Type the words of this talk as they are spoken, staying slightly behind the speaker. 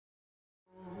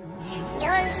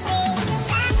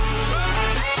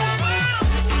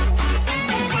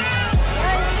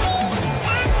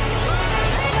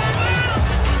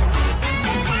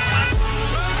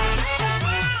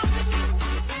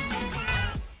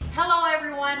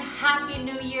everyone. Happy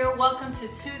New Year. Welcome to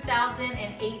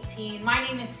 2018. My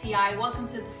name is SIAI. Welcome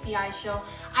to the SIAI show.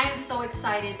 I am so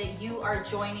excited that you are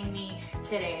joining me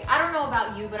today. I don't know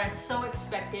about you, but I'm so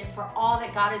expectant for all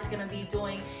that God is going to be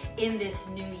doing in this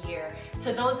new year.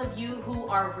 To those of you who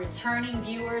are returning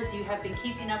viewers, you have been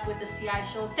keeping up with the SIAI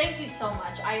show. Thank you so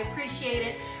much. I appreciate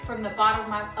it from the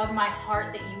bottom of my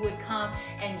heart that you would come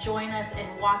and join us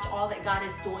and watch all that God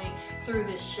is doing through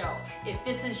this show. If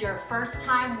this is your first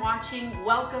time watching,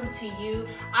 welcome to you.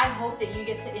 I hope that you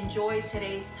get to enjoy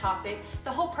today's topic.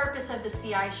 The whole purpose of the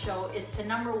SIAI show is to,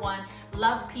 number one,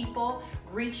 love people,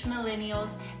 reach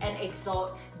millennials, and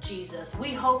exalt Jesus.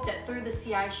 We hope that through the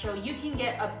SIAI show, you can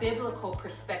get a biblical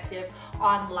perspective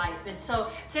on life. And so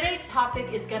today's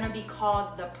topic is going to be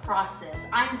called The Process.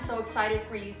 I am so excited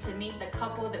for you to meet the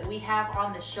couple that we have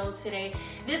on the show today.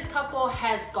 This couple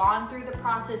has gone through the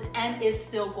process and is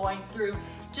still going through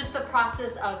just the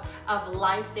process of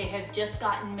life. They have just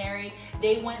gotten married.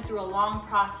 They went through a long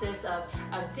process of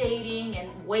dating and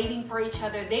waiting for each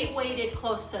other. They waited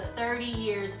close to 30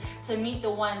 years to meet the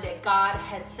one that God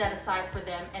had set aside for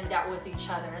them, and that was each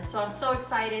other. And so I'm so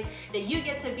excited that you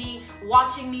get to be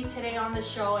watching me today on the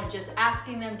show and just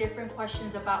asking them different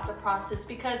questions about the process,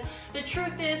 because the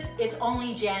truth is, it's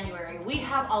only January. We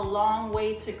have a long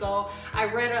way to go. I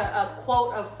read a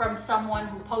quote from someone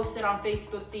who posted on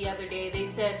Facebook the other day. They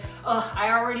said, I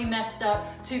already messed up.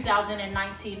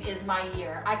 2019 is my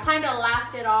year. I kind of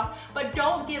laughed it off, but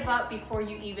don't give up before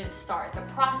you even start. The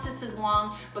process is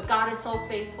long, but God is so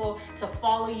faithful to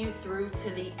follow you through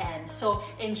to the end. So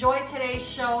enjoy today's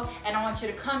show, and I want you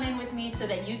to come in with me so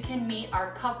that you can meet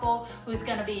our couple who's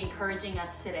going to be encouraging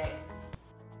us today.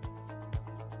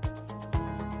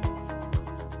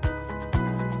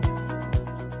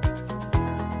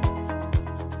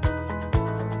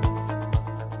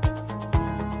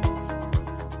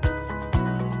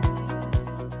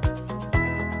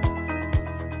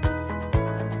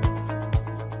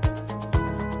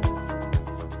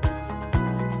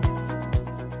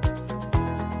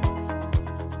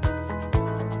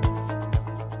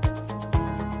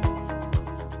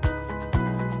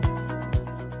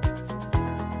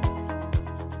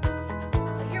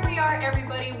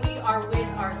 Everybody, we are with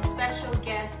our special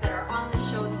guests that are on the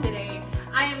show today.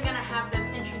 I am going to have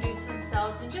them introduce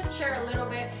themselves and just share a little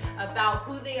bit about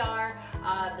who they are,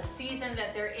 the season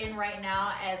that they're in right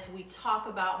now, as we talk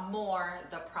about more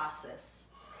the process.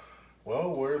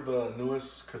 Well, we're the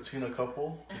newest Katina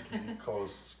couple. You can call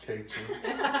us K2.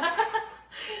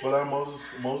 But I'm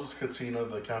Moses Katina,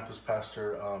 the campus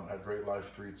pastor at Great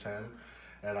Life 310,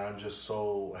 and I'm just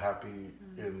so happy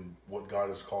in what God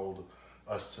has called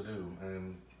us to do.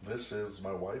 And this is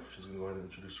my wife. She's going to go ahead and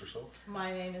introduce herself.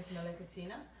 My name is Mele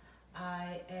Katina.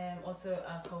 I am also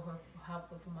a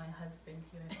co-helper for my husband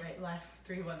here at Great Life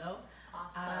 310.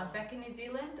 Awesome. Back in New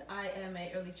Zealand, I am an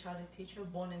early childhood teacher,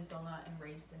 born in Tonga and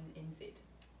raised in NZ.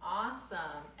 Awesome.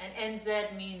 And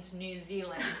NZ means New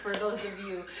Zealand, for those of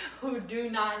you who do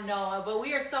not know. But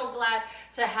we are so glad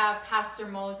to have Pastor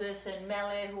Moses and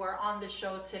Mele who are on the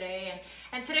show today.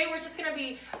 And today we're just going to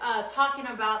be talking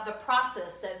about the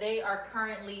process that they are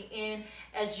currently in.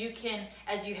 As you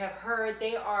have heard,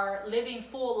 they are living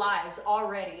full lives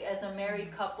already as a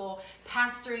married couple,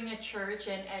 pastoring a church,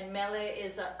 and Mele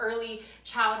is an early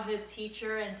childhood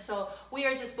teacher. And so we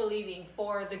are just believing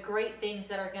for the great things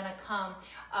that are going to come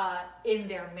in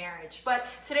their marriage. But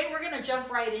today we're going to jump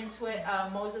right into it,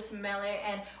 Moses and Mele.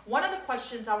 And one of the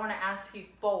questions I want to ask you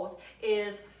both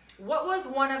is, what was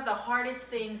one of the hardest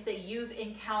things that you've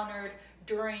encountered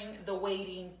during the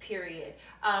waiting period?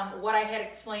 What I had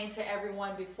explained to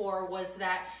everyone before was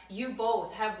that you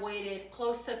both have waited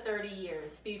close to 30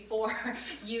 years before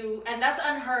you, and that's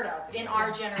unheard of in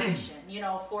our generation, you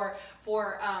know, for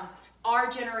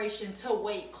our generation to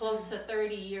wait close to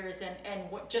 30 years, and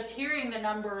just hearing the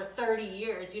number 30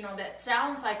 years, you know, that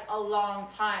sounds like a long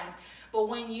time. But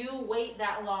when you wait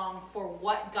that long for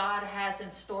what God has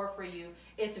in store for you,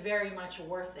 it's very much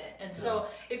worth it. And so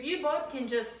if you both can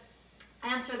just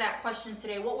answer that question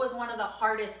today, what was one of the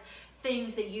hardest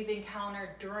things that you've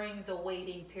encountered during the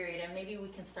waiting period? And maybe we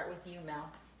can start with you,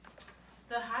 Mel.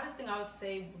 The hardest thing I would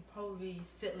say would probably be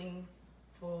settling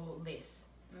for less.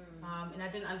 And I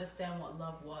didn't understand what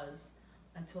love was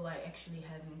until I actually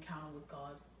had an encounter with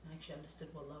God and actually understood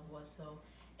what love was. So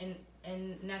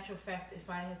in natural fact, if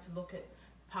I had to look at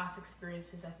past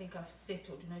experiences, I think I've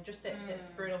settled, you know, just that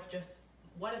spirit of just,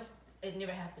 what if it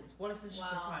never happens? What if this is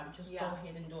just the time? Just go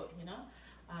ahead and do it, you know?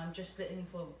 Just settling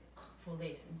for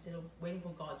less instead of waiting for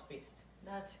God's best.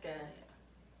 That's good. So,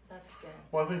 yeah. That's good.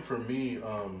 Well, I think for me,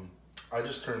 I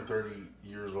just turned 30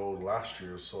 years old last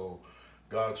year, so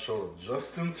God showed up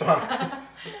just in time.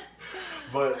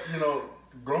 But, you know,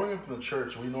 growing up in the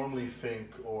church, we normally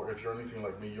think, or if you're anything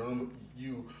like me,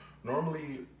 you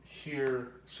normally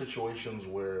hear situations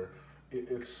where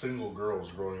it's single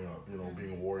girls growing up, you know,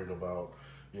 being worried about,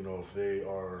 you know, if they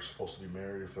are supposed to be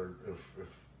married, if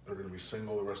they're going to be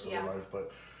single the rest of their life.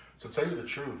 But to tell you the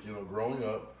truth, you know, growing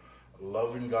up,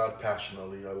 loving God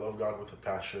passionately, I love God with a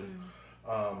passion.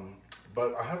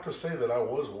 But I have to say that I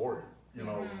was worried, you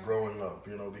know, growing up,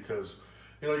 you know, because,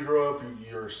 you know, you grow up,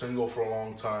 you're single for a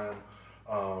long time,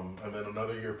 and then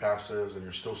another year passes and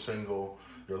you're still single.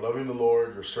 You're loving the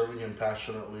Lord, you're serving Him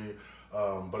passionately,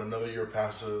 but another year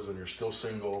passes and you're still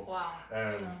single. Wow.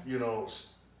 And, you know,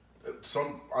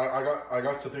 I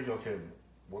got to think, okay,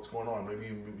 what's going on? Maybe,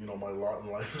 you know, my lot in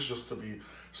life is just to be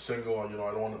single, and, you know,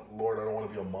 I don't want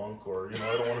to be a monk, or, you know,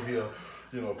 I don't want to be a,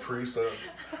 you know, priest.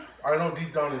 I know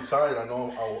deep down inside, I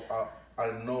know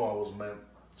I was meant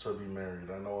to be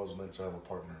married. I know I was meant to have a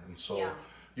partner. And so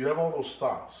you have all those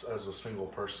thoughts as a single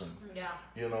person. Yeah.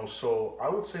 You know, so I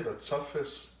would say the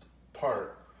toughest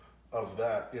part of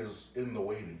that is in the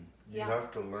waiting. You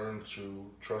have to learn to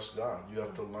trust God. You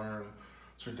have to learn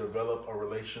to develop a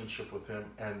relationship with Him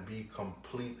and be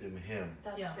complete in Him.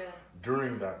 That's good.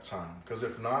 During that time. Because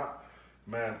if not,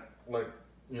 man, like,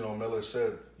 you know, Miller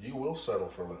said, you will settle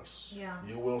for less. Yeah.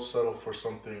 You will settle for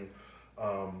something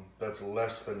that's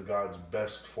less than God's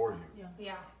best for you.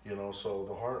 Yeah. You know, so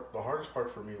the hardest part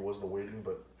for me was the waiting,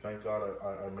 but thank God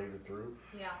I made it through.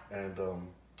 Yeah. And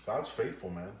God's faithful,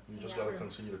 man. You just got to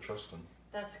continue to trust Him.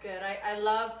 That's good. I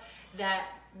love that,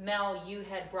 Mel, you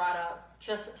had brought up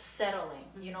just settling,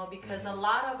 you know, because a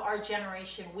lot of our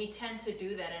generation, we tend to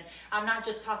do that. And I'm not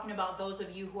just talking about those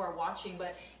of you who are watching,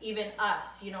 but even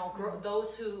us, you know,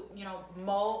 those who, you know,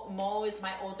 Mo is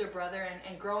my older brother,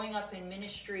 and growing up in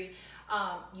ministry,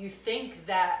 you think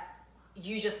that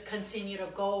you just continue to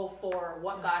go for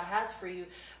what God has for you.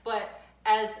 But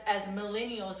as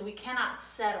millennials, we cannot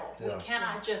settle. We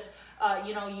cannot just,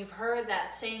 you know, you've heard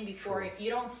that saying before, if you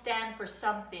don't stand for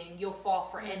something, you'll fall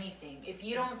for anything. If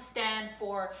you don't stand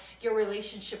for your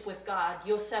relationship with God,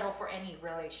 you'll settle for any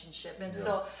relationship. And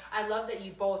so I love that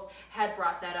you both had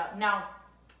brought that up. Now,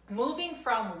 moving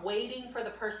from waiting for the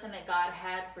person that God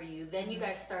had for you, then you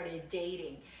guys started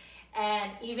dating.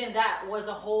 And even that was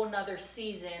a whole nother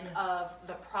season of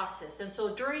the process. And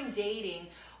so during dating,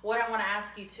 what I want to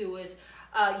ask you too is,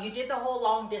 you did the whole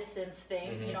long distance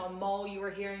thing. You know, Mo, you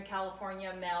were here in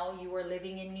California. Mel, you were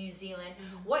living in New Zealand.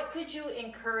 What could you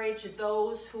encourage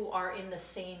those who are in the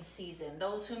same season,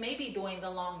 those who may be doing the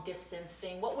long distance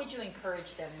thing? What would you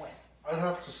encourage them with? I'd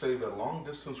have to say that long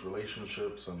distance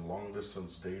relationships and long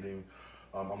distance dating,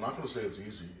 I'm not going to say it's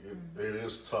easy. It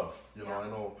is tough. You know, I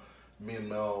know me and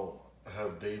Mel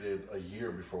have dated a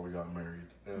year before we got married.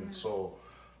 And so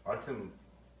I can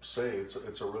say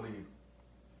it's a really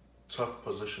tough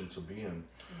position to be in.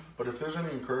 But if there's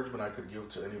any encouragement I could give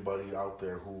to anybody out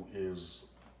there who is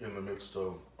in the midst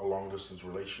of a long distance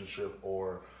relationship,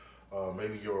 or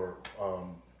maybe you're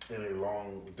in a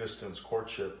long distance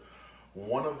courtship,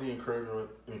 one of the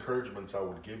encouragements I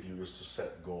would give you is to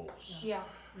set goals. Yeah,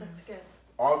 that's good.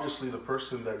 Obviously, the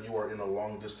person that you are in a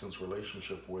long distance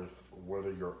relationship with,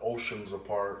 whether you're oceans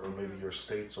apart, or maybe you're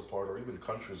states apart, or even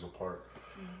countries apart,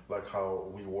 like how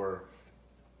we were,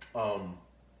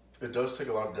 it does take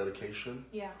a lot of dedication.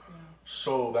 Yeah.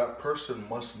 So that person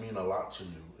must mean a lot to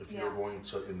you if you're going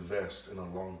to invest in a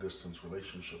long distance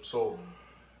relationship. So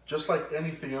just like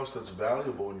anything else that's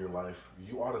valuable in your life,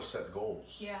 you ought to set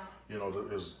goals. Yeah. You know,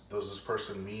 does this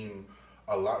person mean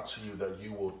a lot to you that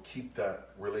you will keep that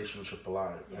relationship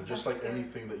alive? And just like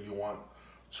anything that you want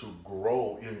to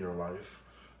grow in your life,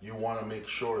 you want to make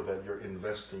sure that you're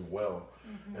investing well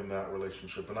in that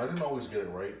relationship. And I didn't always get it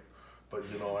right, but,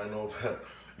 you know, I know that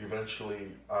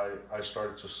eventually I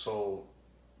started to sow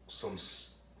some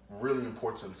really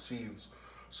important seeds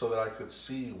so that I could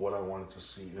see what I wanted to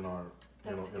see in our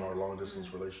in our long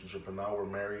distance relationship. And now we're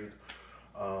married,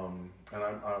 and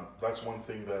I'm that's one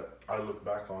thing that I look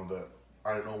back on that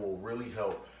I know will really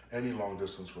help any long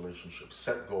distance relationship.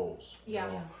 Set goals. You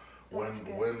know,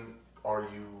 when are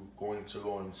you going to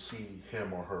go and see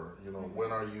him or her? You know,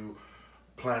 when are you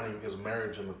planning, is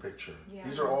marriage in the picture?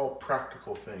 These are all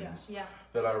practical things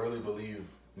that I really believe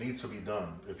need to be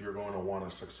done if you're going to want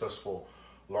a successful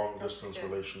long distance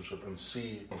relationship and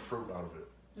see the fruit out of it.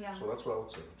 So that's what I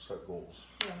would say, set goals.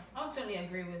 I would certainly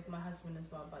agree with my husband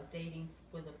as well about dating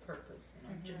with a purpose,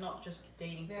 you know, not just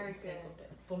dating for the sake of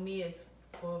it. For me, as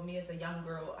for me as a young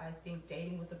girl, I think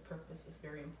dating with a purpose was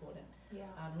very important. Yeah.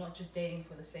 Not just dating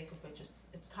for the sake of it, just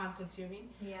it's time consuming.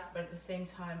 Yeah. But at the same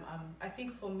time, I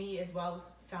think for me as well,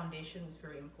 foundation was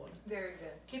very important. Very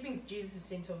good. Keeping Jesus the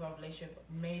center of our relationship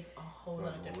made a whole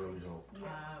lot of difference. Really helped. Yeah.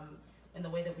 In the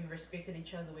way that we respected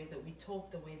each other, the way that we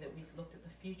talked, the way that we looked at the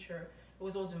future. It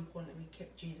was also important that we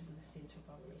kept Jesus in the center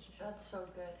of our relationship. That's so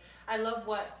good. I love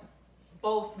what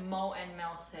both Mo and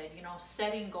Mel said, you know,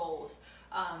 setting goals.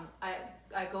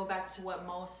 I go back to what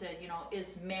Mo said, you know,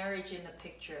 is marriage in the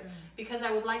picture? Because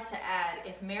I would like to add,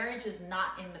 if marriage is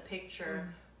not in the picture,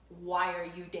 why are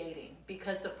you dating?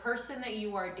 Because the person that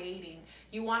you are dating,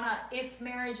 you want to, if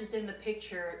marriage is in the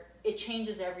picture, it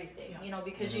changes everything, you know,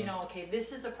 because you know, okay,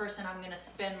 this is a person I'm going to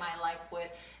spend my life with.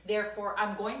 Therefore,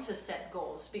 I'm going to set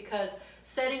goals, because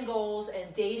setting goals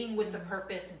and dating with the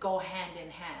purpose go hand in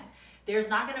hand. There's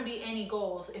not going to be any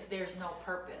goals if there's no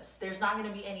purpose. There's not going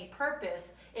to be any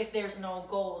purpose if there's no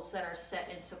goals that are set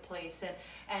into place.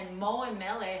 And Mo and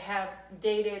Mele have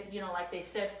dated, you know, like they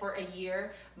said, for a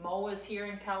year. Mo was here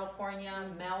in California,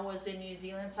 Mel was in New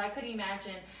Zealand. So I could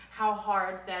imagine how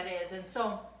hard that is. And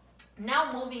so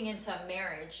now moving into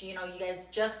marriage, you know, you guys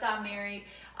just got married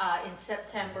in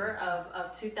September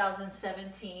of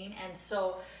 2017. And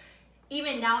so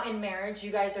even now in marriage,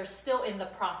 you guys are still in the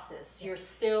process. They are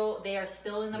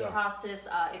still in the process.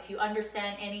 If you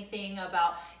understand anything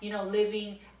about, you know,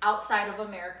 living outside of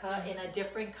America in a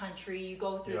different country, you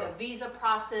go through the visa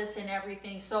process and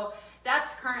everything. So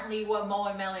that's currently what Mo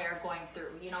and Mele are going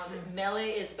through. You know, Mele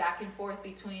is back and forth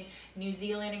between New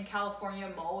Zealand and California.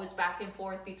 Mo is back and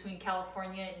forth between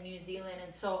California and New Zealand.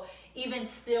 And so even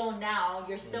still now,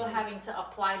 you're still having to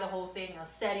apply the whole thing of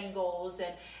setting goals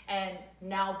and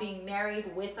now being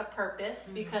married with a purpose,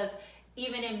 because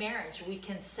even in marriage, we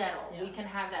can settle. We can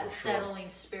have that settling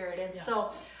spirit. And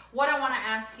so what I want to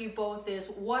ask you both is,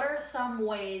 what are some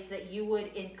ways that you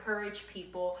would encourage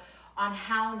people on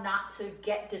how not to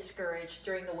get discouraged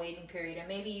during the waiting period? And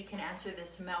maybe you can answer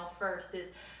this, Mel, first,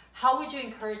 is how would you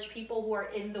encourage people who are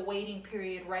in the waiting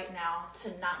period right now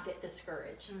to not get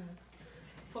discouraged?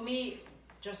 For me,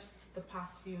 just the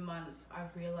past few months,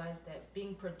 I've realized that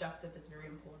being productive is very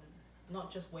important. Not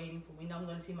just waiting for, I'm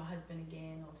going to see my husband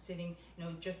again, or sitting, you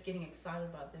know, just getting excited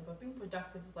about that, but being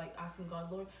productive, like asking God,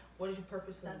 Lord, what is your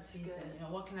purpose for this season? Good. You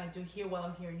know, what can I do here while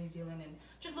I'm here in New Zealand? And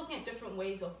just looking at different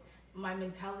ways of my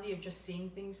mentality of just seeing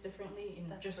things differently,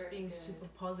 and just being super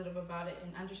positive about it,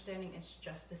 and understanding it's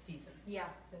just a season. Yeah,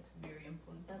 that's very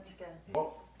important. That's good.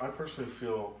 Well, I personally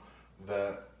feel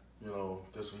that, you know,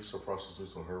 this visa process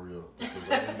needs to hurry up, because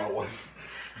I need my wife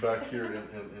back here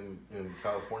in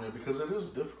California, because it is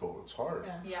difficult. It's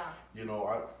hard. Yeah. You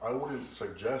know, I wouldn't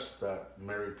suggest that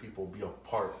married people be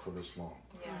apart for this long.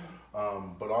 Yeah.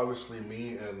 But obviously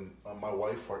me and my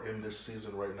wife are in this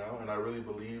season right now, and I really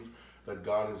believe that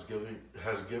God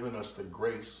has given us the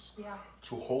grace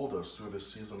to hold us through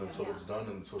this season until it's done,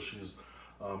 until she's,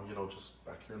 you know, just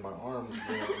back here in my arms.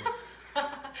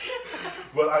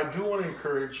 But I do want to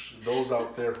encourage those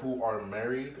out there who are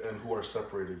married and who are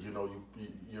separated. You know,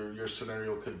 your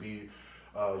scenario could be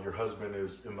your husband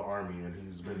is in the army and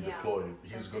he's been deployed.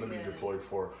 He's going to be deployed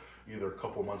for either a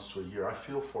couple months to a year. I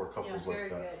feel for couples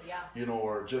like that. You know,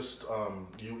 or just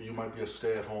you might be a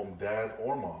stay-at-home dad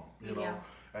or mom, you know,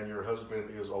 and your husband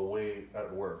is away at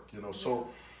work, you know. So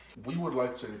we would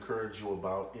like to encourage you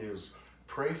about is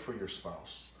pray for your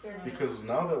spouse. Because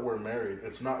now that we're married,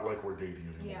 it's not like we're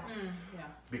dating anymore.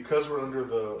 Because we're under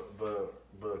the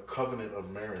covenant of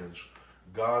marriage,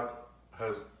 God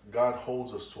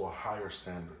holds us to a higher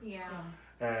standard.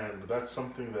 And that's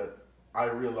something that I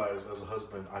realize as a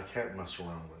husband I can't mess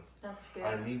around with. That's good.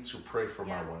 I need to pray for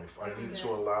my wife. I need to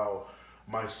allow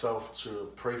myself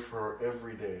to pray for her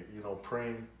every day, you know,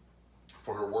 praying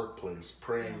for her workplace,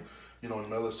 praying, you know, in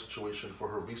Mela's situation for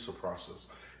her visa process.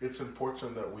 It's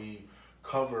important that we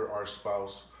cover our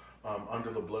spouse under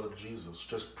the blood of Jesus,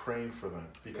 just praying for them,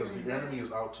 because the enemy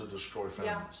is out to destroy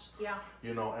families.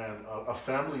 You know, and a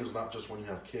family is not just when you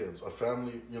have kids. A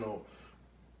family, you know,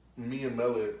 me and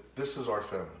Mela, this is our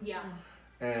family.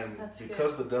 And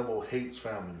because the devil hates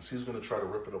families, he's going to try to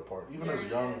rip it apart, even as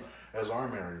young as our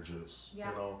marriage is, you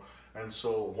know. And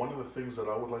so one of the things that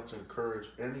I would like to encourage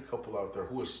any couple out there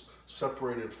who is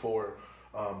separated for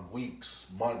weeks,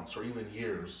 months, or even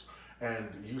years, and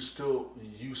you still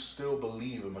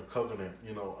believe in the covenant,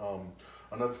 you know,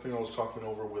 another thing I was talking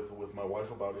over with my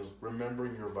wife about is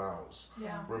remembering your vows.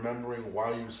 Yeah. Remembering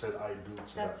why you said I do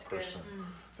to That's that person.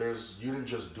 good. You didn't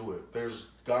just do it.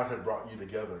 God had brought you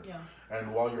together. Yeah.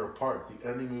 And while you're apart, the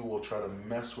enemy will try to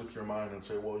mess with your mind and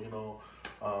say, well,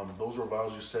 those were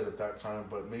vows you said at that time,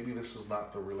 but maybe this is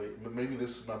not maybe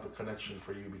this is not the connection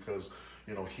for you because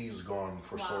he's gone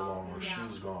for so long, or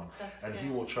she's gone. That's and good. he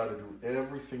will try to do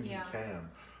everything Yeah. he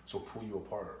can to pull you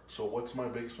apart. So what's my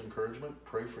biggest encouragement?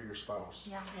 Pray for your spouse.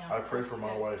 Yeah. Yeah. I pray That's for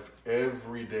my good. wife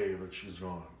every day that she's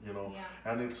gone, Yeah.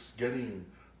 and it's getting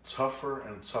tougher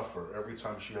and tougher every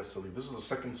time she has to leave. This is the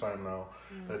second time now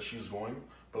that she's going,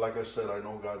 but like I said, I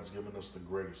know God's given us the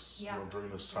grace during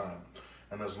this time,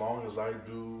 and as long as I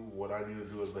do what I need to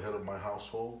do as the head of my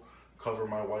household, cover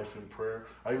my wife in prayer.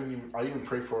 I even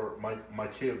pray for my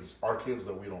kids, our kids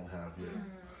that we don't have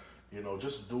yet.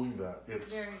 Just doing that,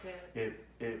 it's very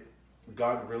good.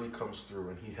 God really comes through,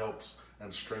 and he helps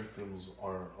and strengthens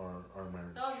our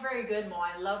marriage. That was very good, Mo.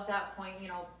 I love that point,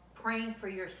 praying for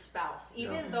your spouse,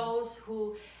 even those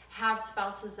who have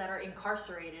spouses that are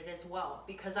incarcerated as well,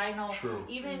 because I know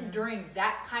even during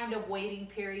that kind of waiting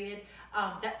period,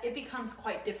 that it becomes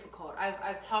quite difficult.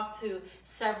 I've talked to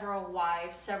several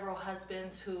wives, several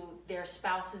husbands who their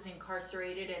spouse is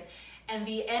incarcerated, and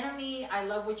the enemy, I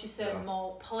love what you said,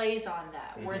 Mo, plays on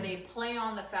that, where they play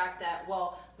on the fact that,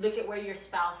 well, look at where your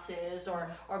spouse is,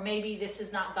 or maybe this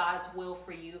is not God's will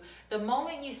for you. The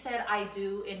moment you said I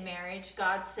do in marriage,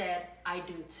 God said I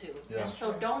do too. Yeah. And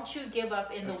so don't you give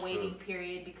up in That's the waiting good.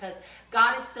 period, because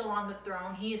God is still on the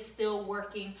throne. He is still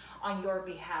working on your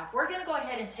behalf. We're going to go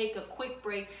ahead and take a quick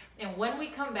break, and when we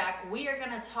come back, we are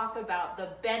going to talk about the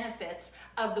benefits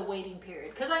of the waiting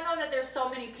period, because I know that there's so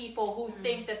many people who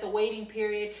think that the waiting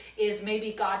period is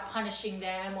maybe God punishing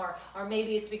them, or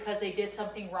maybe it's because they did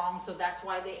something wrong, so that's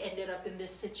why they ended up in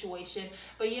this situation.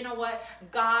 But you know what?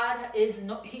 God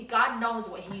knows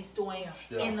what he's doing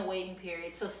in the waiting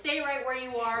period. So stay right where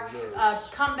you are.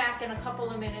 Come back in a couple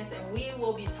of minutes, and we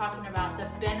will be talking about the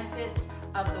benefits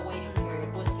of the waiting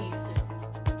period. We'll see you soon.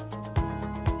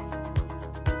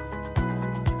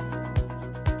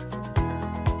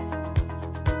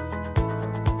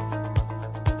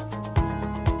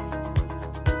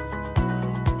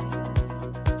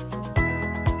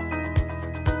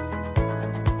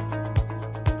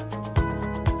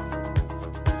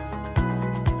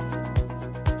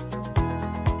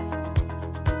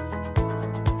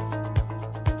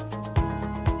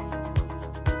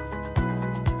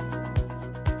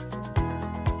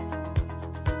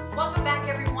 Welcome back,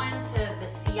 everyone, to the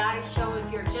SIAI show.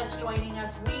 If you're just joining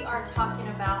us, we are talking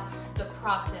about the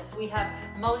process. We have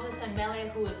Moses and Mele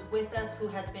who is with us, who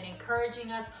has been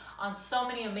encouraging us on so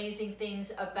many amazing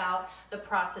things about the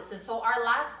process. And so our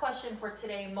last question for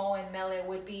today, Mo and Mele,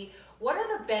 would be, what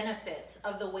are the benefits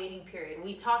of the waiting period?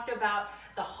 We talked about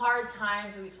the hard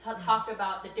times. We've talked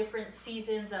about the different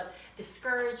seasons of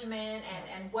discouragement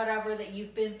and whatever that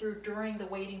you've been through during the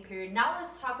waiting period. Now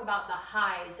let's talk about the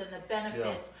highs and the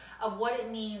benefits of what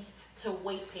it means to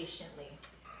wait patiently.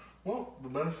 Well, the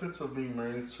benefits of being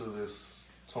married to this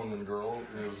Tongan girl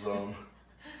is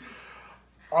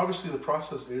obviously the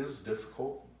process is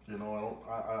difficult. I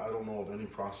don't know of any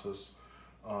process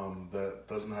that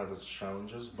doesn't have its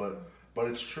challenges, but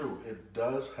it's true. It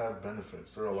does have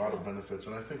benefits. There are a lot of benefits,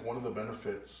 and I think one of the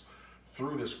benefits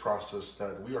through this process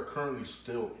that we are currently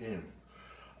still in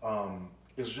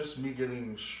is just me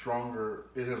getting stronger.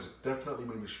 It has definitely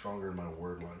made me stronger in my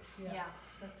word life. Yeah,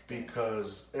 that's good.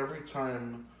 Because every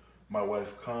time my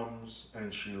wife comes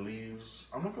and she leaves,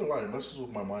 I'm not gonna lie, it messes with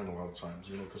my mind a lot of times,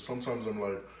 because sometimes I'm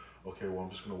like, okay, well, I'm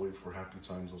just gonna wait for happy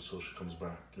times until she comes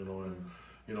back, and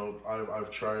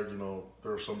I've tried,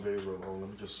 there are some days where, let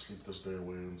me just sleep this day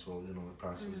away until, it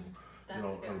passes,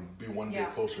 and be one day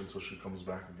closer until she comes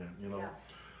back again, Yeah.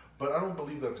 But I don't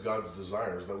believe that's God's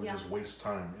desire, is that we just waste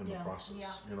time in the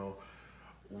process,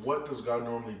 What does God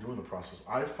normally do in the process?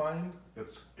 I find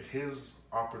it's his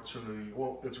opportunity,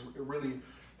 it's really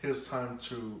his time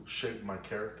to shape my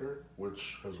character,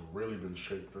 which has really been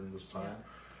shaped during this time.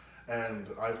 And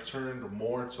I've turned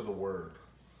more to the word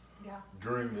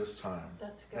during this time.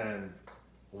 That's good. And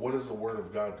what does the word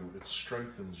of God do? It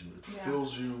strengthens you. It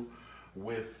fills you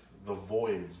with the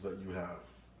voids that you have.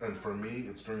 And for me,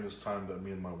 it's during this time that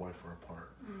me and my wife are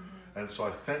apart. And so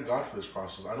I thank God for this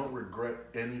process. I don't regret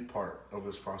any part of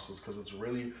this process, because it's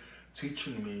really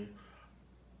teaching me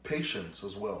patience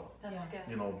as well. That's good.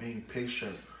 Being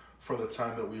patient for the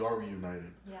time that we are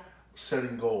reunited. Yeah.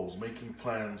 Setting goals, making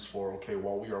plans for, okay,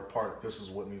 while we are apart, this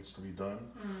is what needs to be done,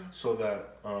 so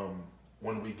that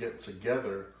when we get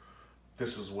together,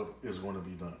 this is what is going to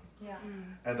be done. Yeah.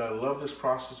 And I love this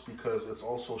process because it's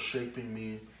also shaping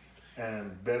me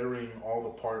and bettering all the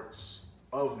parts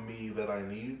of me that I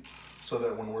need, so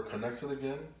that when we're connected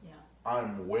again,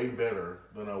 I'm way better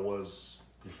than I was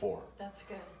before. That's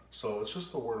good. So it's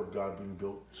just the word of God being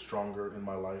built stronger in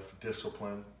my life,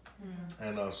 discipline.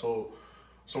 And so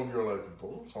some of you are like,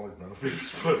 those sound like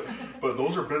benefits, but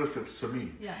those are benefits to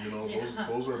me. Yeah. You know,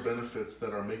 those are benefits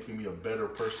that are making me a better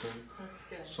person. That's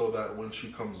good. So that when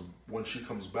she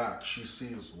comes back, she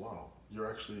sees, wow, you're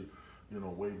actually, you know,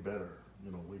 way better,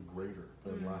 you know, way greater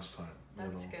than last time.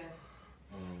 That's you know? good.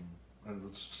 And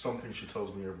it's something she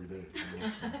tells me every day. You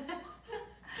know,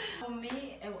 so. For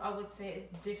me, I would say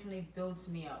it definitely builds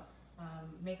me up,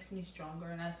 makes me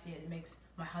stronger, and I see it makes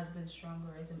my husband stronger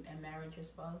as a marriage as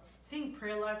well. Seeing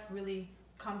prayer life really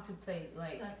come to play,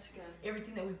 like That's good.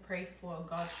 everything that we prayed for,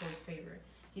 God shows favor.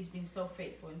 He's been so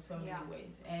faithful in so many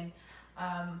ways, and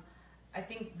I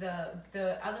think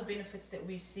the other benefits that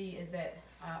we see is that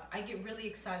I get really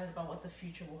excited about what the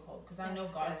future will hold, because I know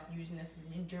That's God is using this as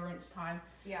an endurance time.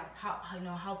 Yeah.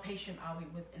 How patient are we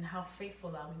with, and how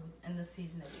faithful are we in the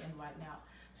season that we're in right now.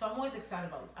 So I'm always excited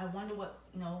about it. I wonder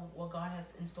what God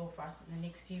has in store for us in the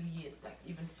next few years, like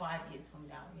even 5 years from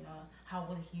now. You know, how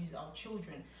will He use our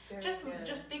children? Very Just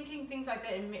good. thinking things like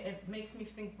that, it makes me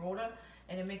think broader,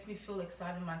 and it makes me feel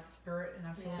excited in my spirit, and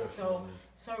I feel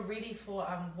so ready for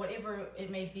whatever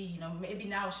it may be. You know, maybe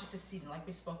now it's just a season, like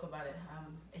we spoke about it.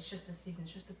 It's just a season.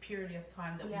 It's just a period of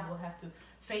time that we will have to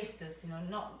face this. You know,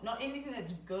 not anything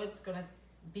that's good is gonna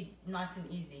be nice and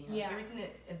easy. You know? Everything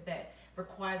that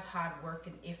requires hard work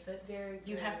and effort. Very good.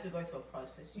 You have to go through a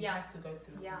process. You have to go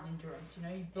through an endurance. You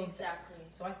know, you build Exactly.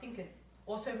 that. So I think it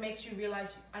also makes you realize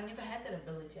I never had that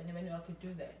ability. I never knew I could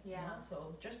do that. Yeah. You know?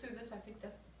 So just through this, I think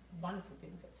that's wonderful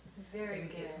benefits. Very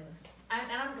good.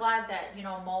 And I'm glad that, you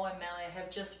know, Mo and Mele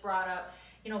have just brought up,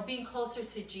 you know, being closer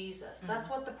to Jesus. That's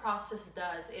what the process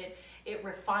does. It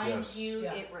refines you,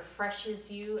 it refreshes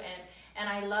you, and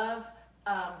I love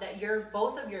that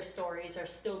both of your stories are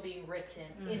still being written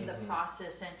in the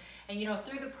process, and you know,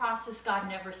 through the process, God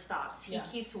never stops. He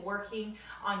keeps working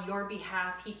on your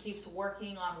behalf. He keeps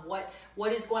working on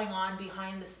what is going on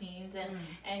behind the scenes,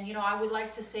 and you know, I would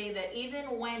like to say that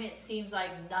even when it seems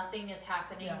like nothing is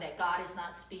happening, that God is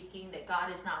not speaking, that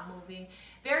God is not moving,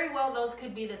 very well those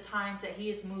could be the times that He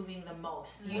is moving the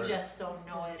most. You just don't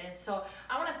know it. And so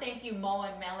I want to thank you, Mo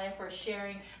and Mele, for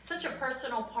sharing such a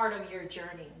personal part of your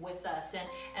journey with us,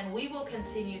 and we will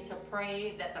continue to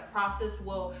pray that the process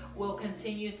will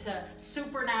continue to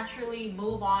supernaturally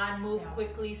move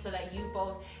quickly, so that you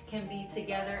both can be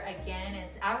together again. And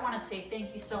I want to say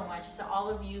thank you so much to all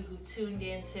of you who tuned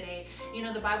in today. You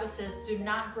know, the Bible says, do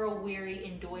not grow weary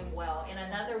in doing well. In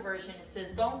another version, it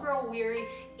says, don't grow weary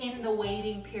in the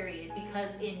waiting period,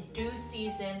 because in due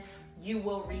season you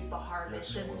will reap a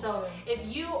harvest. And so if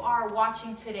you are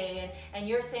watching today and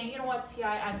you're saying, you know what, CI,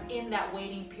 I'm in that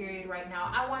waiting period right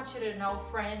now, I want you to know,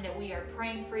 friend, that we are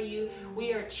praying for you.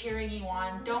 We are cheering you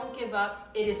on. Don't give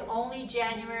up. It is only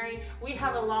January. We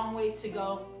have a long way to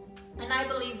go. And I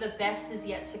believe the best is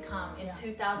yet to come in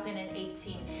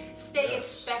 2018. Stay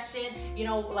expectant, you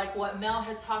know, like what Mel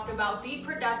had talked about. Be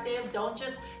productive. Don't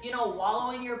just, you know,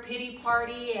 wallow in your pity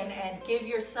party and give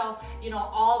yourself, you know,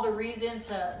 all the reason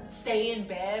to stay in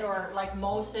bed, or like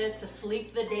Mo said, to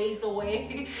sleep the days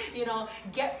away. You know,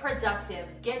 get productive.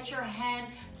 Get your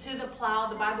hand to the plow.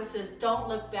 The Bible says, don't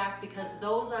look back, because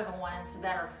those are the ones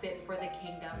that are fit for the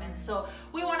kingdom. And so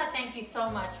we want to thank you so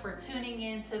much for tuning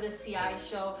in to the CI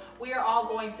show. We are all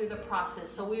going through the process,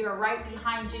 so we are right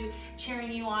behind you,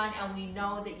 cheering you on, and we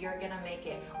know that you're gonna make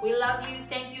it. We love you.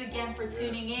 Thank you again for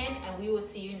tuning in, and we will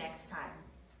see you next time.